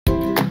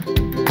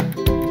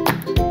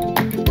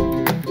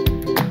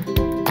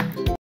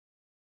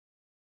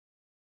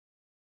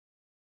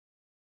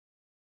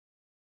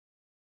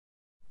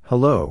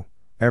Hello,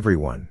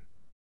 everyone.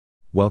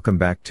 Welcome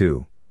back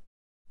to.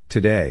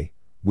 Today,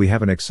 we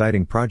have an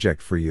exciting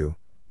project for you,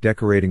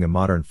 decorating a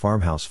modern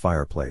farmhouse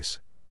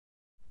fireplace.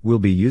 We'll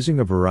be using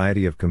a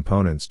variety of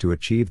components to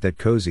achieve that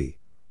cozy,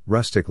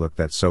 rustic look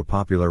that's so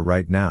popular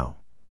right now.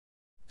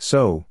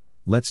 So,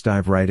 let's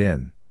dive right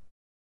in.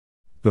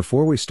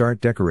 Before we start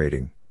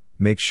decorating,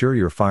 make sure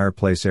your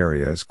fireplace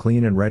area is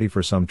clean and ready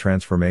for some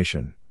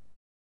transformation.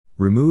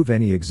 Remove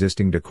any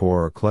existing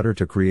decor or clutter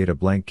to create a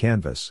blank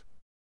canvas.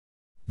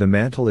 The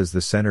mantel is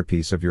the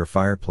centerpiece of your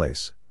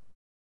fireplace.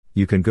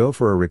 You can go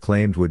for a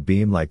reclaimed wood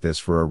beam like this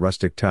for a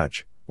rustic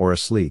touch, or a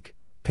sleek,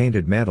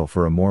 painted mantel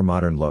for a more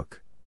modern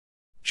look.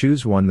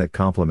 Choose one that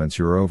complements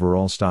your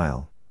overall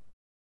style.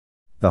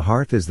 The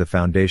hearth is the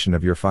foundation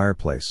of your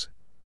fireplace.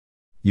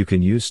 You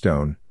can use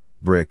stone,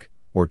 brick,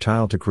 or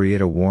tile to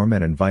create a warm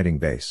and inviting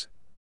base.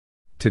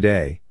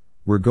 Today,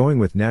 we're going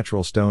with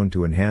natural stone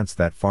to enhance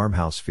that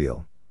farmhouse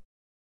feel.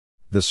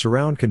 The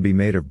surround can be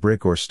made of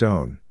brick or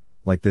stone,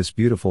 like this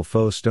beautiful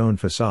faux stone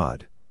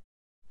facade.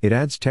 It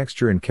adds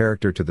texture and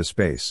character to the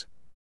space.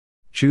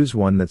 Choose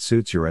one that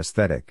suits your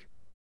aesthetic.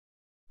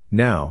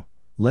 Now,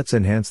 let's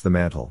enhance the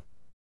mantel.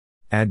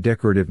 Add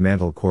decorative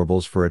mantel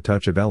corbels for a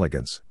touch of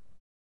elegance.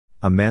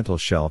 A mantel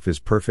shelf is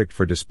perfect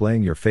for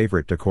displaying your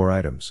favorite decor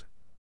items.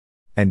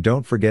 And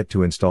don't forget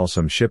to install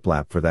some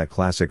shiplap for that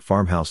classic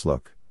farmhouse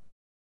look.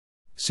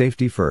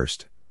 Safety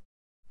first.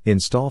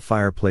 Install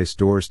fireplace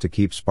doors to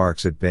keep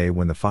sparks at bay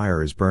when the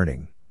fire is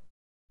burning.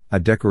 A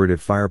decorative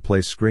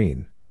fireplace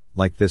screen,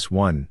 like this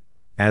one,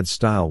 adds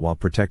style while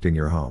protecting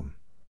your home.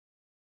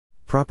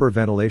 Proper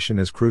ventilation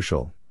is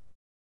crucial.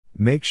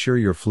 Make sure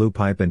your flue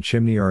pipe and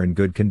chimney are in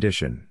good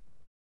condition.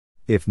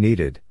 If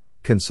needed,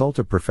 consult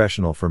a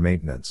professional for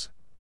maintenance.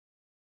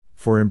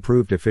 For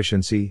improved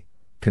efficiency,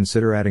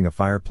 consider adding a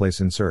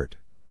fireplace insert.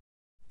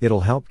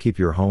 It'll help keep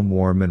your home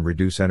warm and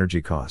reduce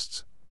energy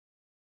costs.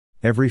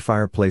 Every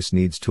fireplace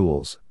needs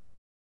tools.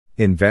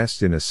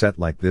 Invest in a set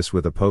like this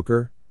with a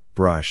poker,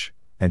 brush,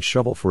 and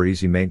shovel for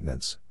easy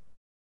maintenance.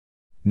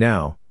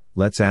 Now,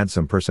 let's add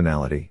some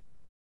personality.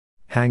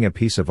 Hang a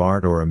piece of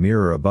art or a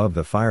mirror above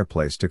the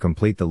fireplace to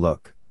complete the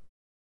look.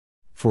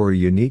 For a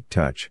unique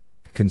touch,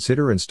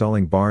 consider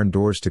installing barn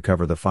doors to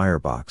cover the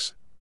firebox.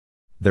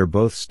 They're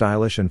both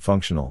stylish and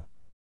functional.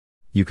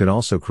 You can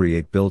also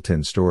create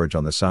built-in storage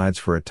on the sides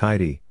for a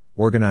tidy,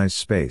 organized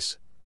space.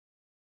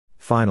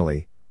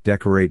 Finally,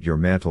 decorate your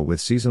mantel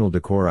with seasonal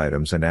decor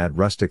items and add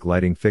rustic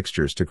lighting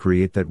fixtures to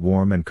create that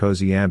warm and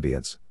cozy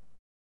ambience.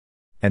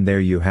 And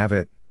there you have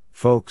it,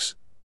 folks.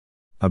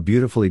 A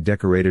beautifully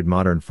decorated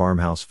modern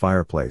farmhouse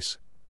fireplace.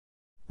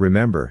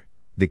 Remember,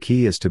 the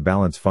key is to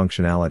balance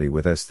functionality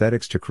with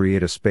aesthetics to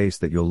create a space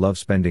that you'll love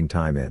spending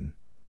time in.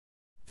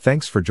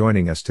 Thanks for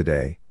joining us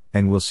today,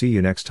 and we'll see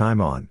you next time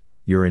on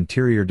your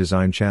interior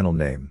design channel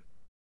name.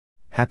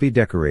 Happy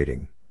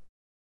decorating!